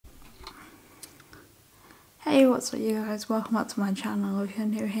Hey, what's up you guys, welcome back to my channel. If you're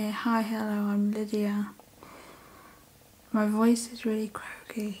new here, hi, hello, I'm Lydia. My voice is really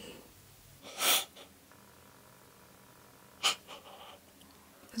croaky.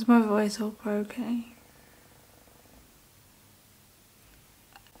 Is my voice all croaky?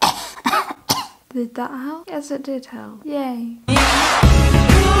 Did that help? Yes, it did help. Yay.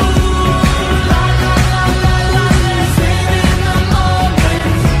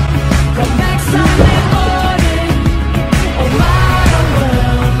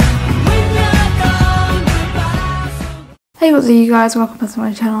 Hey, what's up you guys, welcome back to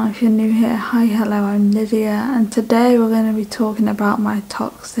my channel. If you're new here, hi, hello, I'm Lydia, and today we're going to be talking about my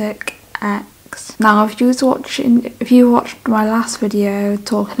toxic ex. Now, if you watched my last video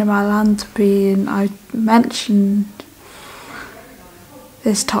talking about Lantern, I mentioned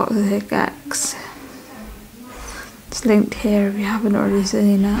this toxic ex. It's linked here if you haven't already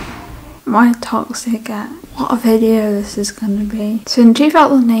seen it. My toxic ex. What a video this is going to be. So in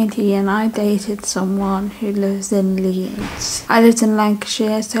 2018 I dated someone who lives in Leeds. I lived in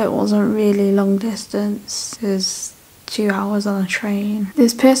Lancashire, so it wasn't really long distance. It was 2 hours on a train.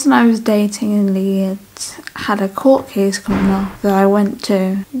 This person I was dating in Leeds had a court case coming up that I went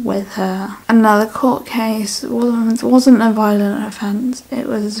to with her. And now the court case wasn't a violent offence, it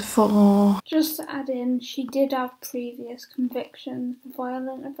was for... Just to add in, she did have previous convictions for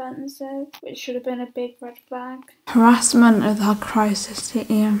violent offences, which should have been a big red flag. Harassment of the crisis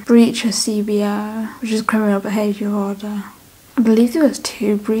team, breach of CBO, which is criminal behaviour order. I believe there was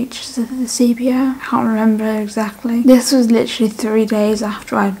 2 breaches of the CBO. I can't remember exactly. This was literally 3 days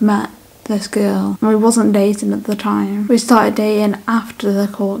after I'd met this girl. We wasn't dating at the time. We started dating after the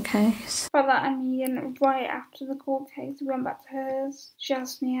court case. By that I mean right after the court case we went back to hers. She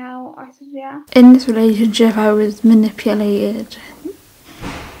asked me out, I said yeah. In this relationship I was manipulated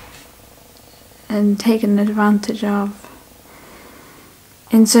and taken advantage of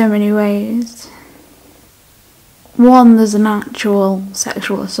in so many ways. One, there's an actual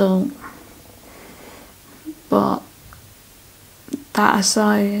sexual assault, but that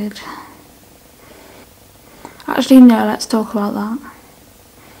aside, actually no, let's talk about that.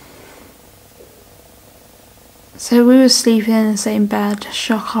 So we were sleeping in the same bed,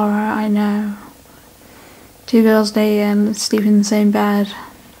 shock horror, I know. 2 girls dating, sleeping in the same bed,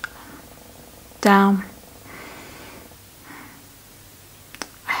 damn.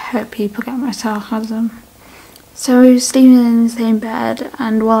 I hope people get my sarcasm. So we were sleeping in the same bed,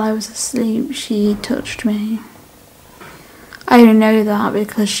 and while I was asleep she touched me. I didn't know that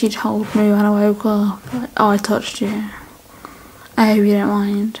because she told me when I woke up, like, oh, I touched you. I hope you don't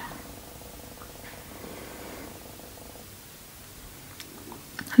mind.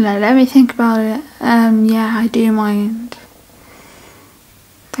 No, let me think about it. Yeah, I do mind.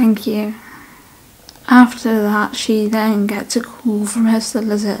 Thank you. After that, she then gets a call from her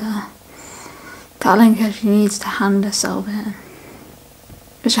solicitor telling her she needs to hand herself in.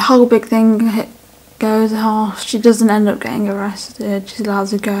 It's a whole big thing. It goes off. She doesn't end up getting arrested. She's allowed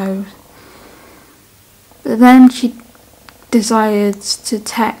to go. But then she decides to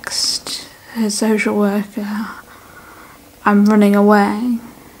text her social worker, I'm running away.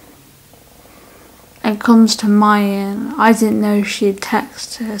 It comes to mine. I didn't know she'd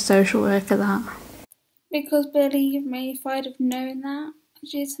text her social worker that. Because believe me, if I'd have known that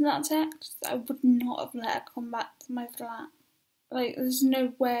she's in that text, I would not have let her come back to my flat. Like, there's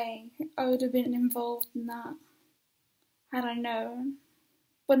no way I would have been involved in that had I known.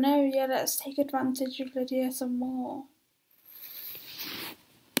 But no, yeah, let's take advantage of Lydia some more.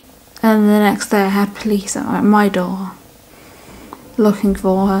 And the next day I had police at my door looking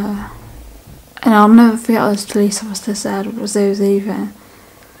for her. And I'll never forget what this police officer said was even,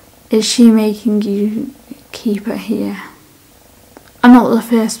 is she making you keep it here? I'm not the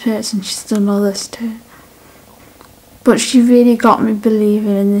first person she's done all this to. But she really got me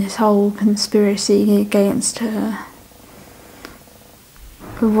believing in this whole conspiracy against her.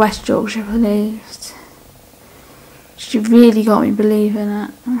 With West Yorkshire Police. She really got me believing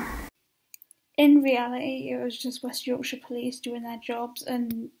it. In reality, it was just West Yorkshire Police doing their jobs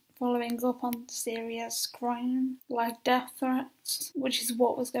and following up on serious crime, like death threats, which is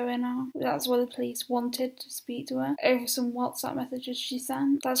what was going on. That's why the police wanted to speak to her over some WhatsApp messages she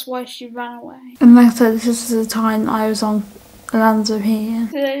sent. That's why she ran away. And like I said, this is the time I was on Lantern.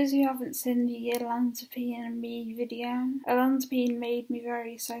 For those who haven't seen the Lantern and me video, Lantern made me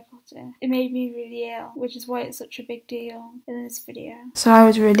very psychotic. It made me really ill, which is why it's such a big deal in this video. So I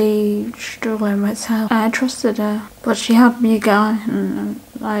was really struggling myself. I trusted her, but she had me going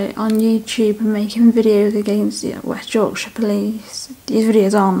like on YouTube and making videos against the West Yorkshire Police. These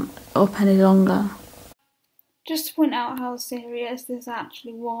videos aren't up any longer. Just to point out how serious this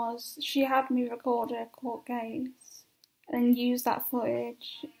actually was, she had me record a court case and use that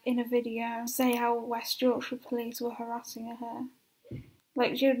footage in a video, say how West Yorkshire police were harassing her.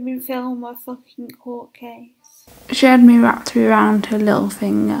 Like, she had me film a fucking court case. She had me wrapped around her little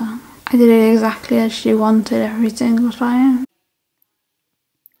finger. I did it exactly as she wanted every single time.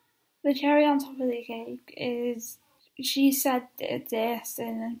 The cherry on top of the cake is, she said this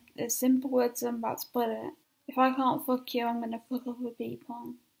in as simple words as I'm about to put it. If I can't fuck you, I'm gonna fuck other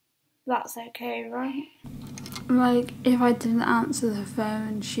people. That's okay, right? Like, if I didn't answer the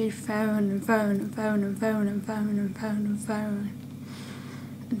phone, she'd phone and phone and phone and phone and phone and phone and phone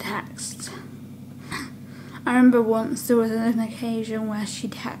and text. I remember once there was an occasion where she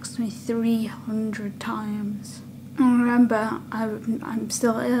texted me 300 times. I remember I'm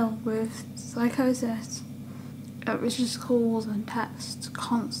still ill with psychosis. It was just calls and texts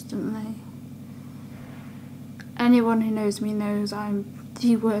constantly. Anyone who knows me knows I'm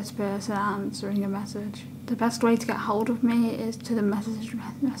the worst person at answering a message. The best way to get hold of me is to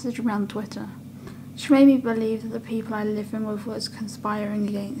message me on Twitter. She made me believe that the people I live in with was conspiring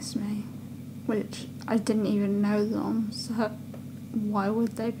against me, which I didn't even know them, so why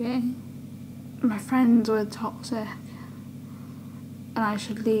would they be? My friends were toxic, and I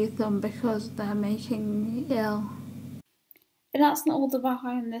should leave them because they're making me ill. And that's not all the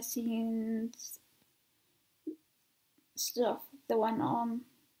behind the scenes stuff that went on.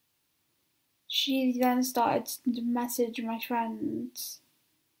 She then started to message my friends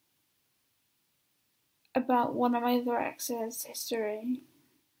about one of my other exes' history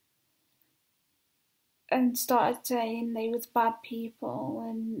and started saying they was bad people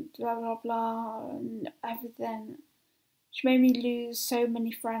and blah blah blah and everything. She made me lose so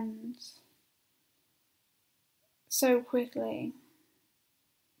many friends so quickly.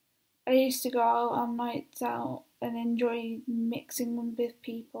 I used to go out on nights out and enjoy mixing with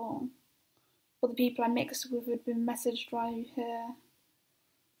people, or the people I mixed with had been messaged by her,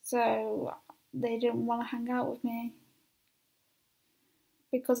 so they didn't want to hang out with me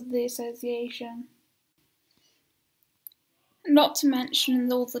because of the association. Not to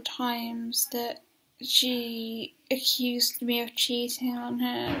mention all the times that she accused me of cheating on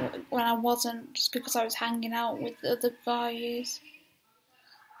her when I wasn't, just because I was hanging out with other guys.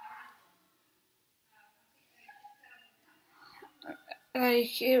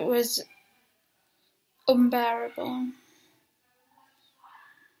 Like, it was unbearable.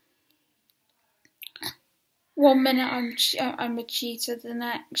 One minute I'm a cheater, the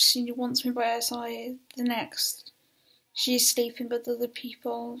next she wants me by her side, the next she's sleeping with other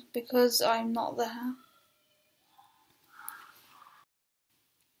people because I'm not there.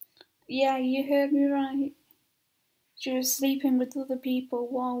 Yeah, you heard me right. She was sleeping with other people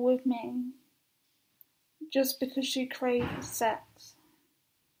while with me, just because she craved sex.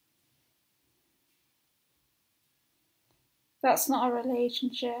 That's not a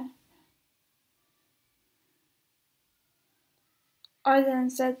relationship. I then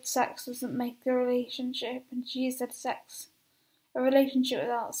said sex doesn't make the relationship, and she said a relationship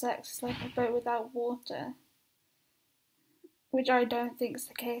without sex is like a boat without water. Which I don't think is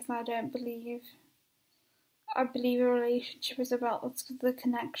the case, and I don't believe. I believe a relationship is about the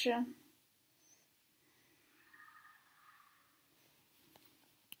connection.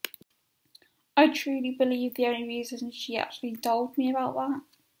 I truly believe the only reason she actually told me about that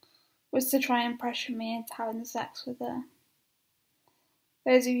was to try and pressure me into having sex with her.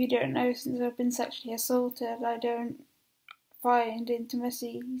 Those of you who don't know, since I've been sexually assaulted, I don't find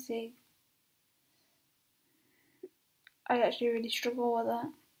intimacy easy. I actually really struggle with it.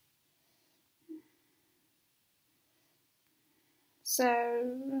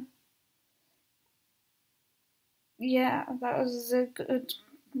 So, yeah, that was a good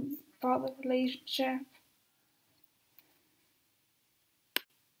part of the relationship.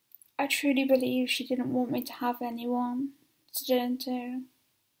 I truly believe she didn't want me to have anyone to turn to.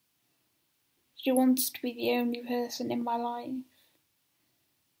 She wanted to be the only person in my life,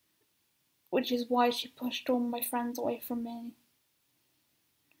 which is why she pushed all my friends away from me.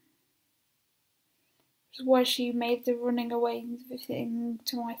 Which is why she made the running away thing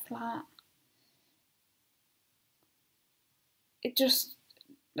to my flat.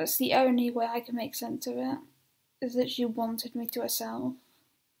 That's the only way I can make sense of it, is that she wanted me to herself.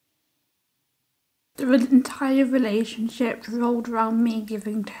 The entire relationship revolved around me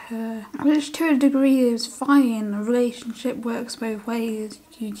giving to her, which to a degree is fine. A relationship works both ways.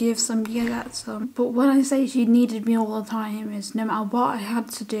 You give some, you get some. But when I say she needed me all the time, is no matter what I had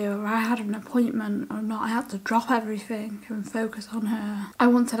to do, or I had an appointment or not, I had to drop everything and focus on her. I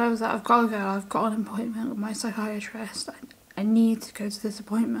once said I've got to go, I've got an appointment with my psychiatrist. I need to go to this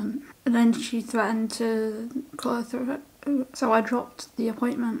appointment. And then she threatened to call her through it, so I dropped the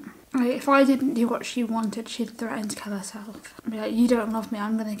appointment. If I didn't do what she wanted, she'd threaten to kill herself. I'd be like, you don't love me,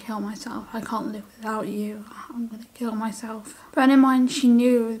 I'm going to kill myself. I can't live without you, I'm going to kill myself. Bearing in mind, she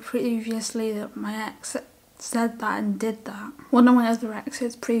knew previously that my ex said that and did that. One of my other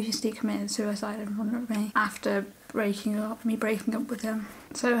exes previously committed suicide in front of me after breaking up with him.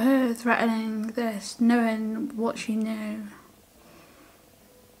 So her threatening this, knowing what she knew,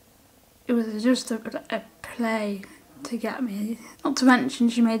 it was just a play to get me. Not to mention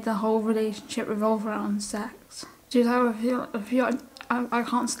she made the whole relationship revolve around sex. She was like, I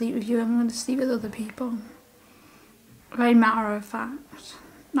can't sleep with you, I'm going to sleep with other people. Very matter of fact,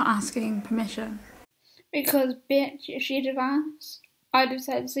 not asking permission. Because, bitch, if she'd have asked, I'd have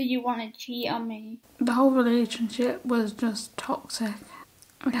said, so you want to cheat on me. The whole relationship was just toxic.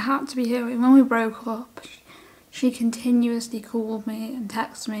 It had to be here. When we broke up, she continuously called me and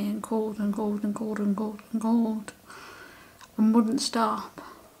texted me and called and called and called and called and called. And wouldn't stop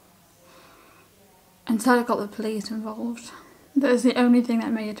until I got the police involved. That was the only thing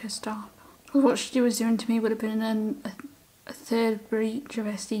that made her stop. Because what she was doing to me would have been a third breach of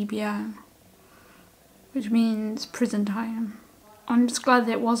SDBO, which means prison time. I'm just glad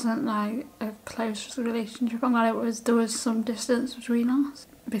that it wasn't like a close relationship. I'm glad there was some distance between us,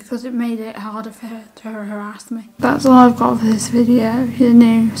 because it made it harder for her to harass me. That's all I've got for this video. If you're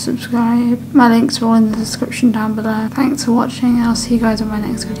new, subscribe. My links are all in the description down below. Thanks for watching, and I'll see you guys on my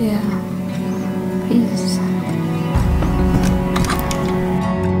next video. Peace.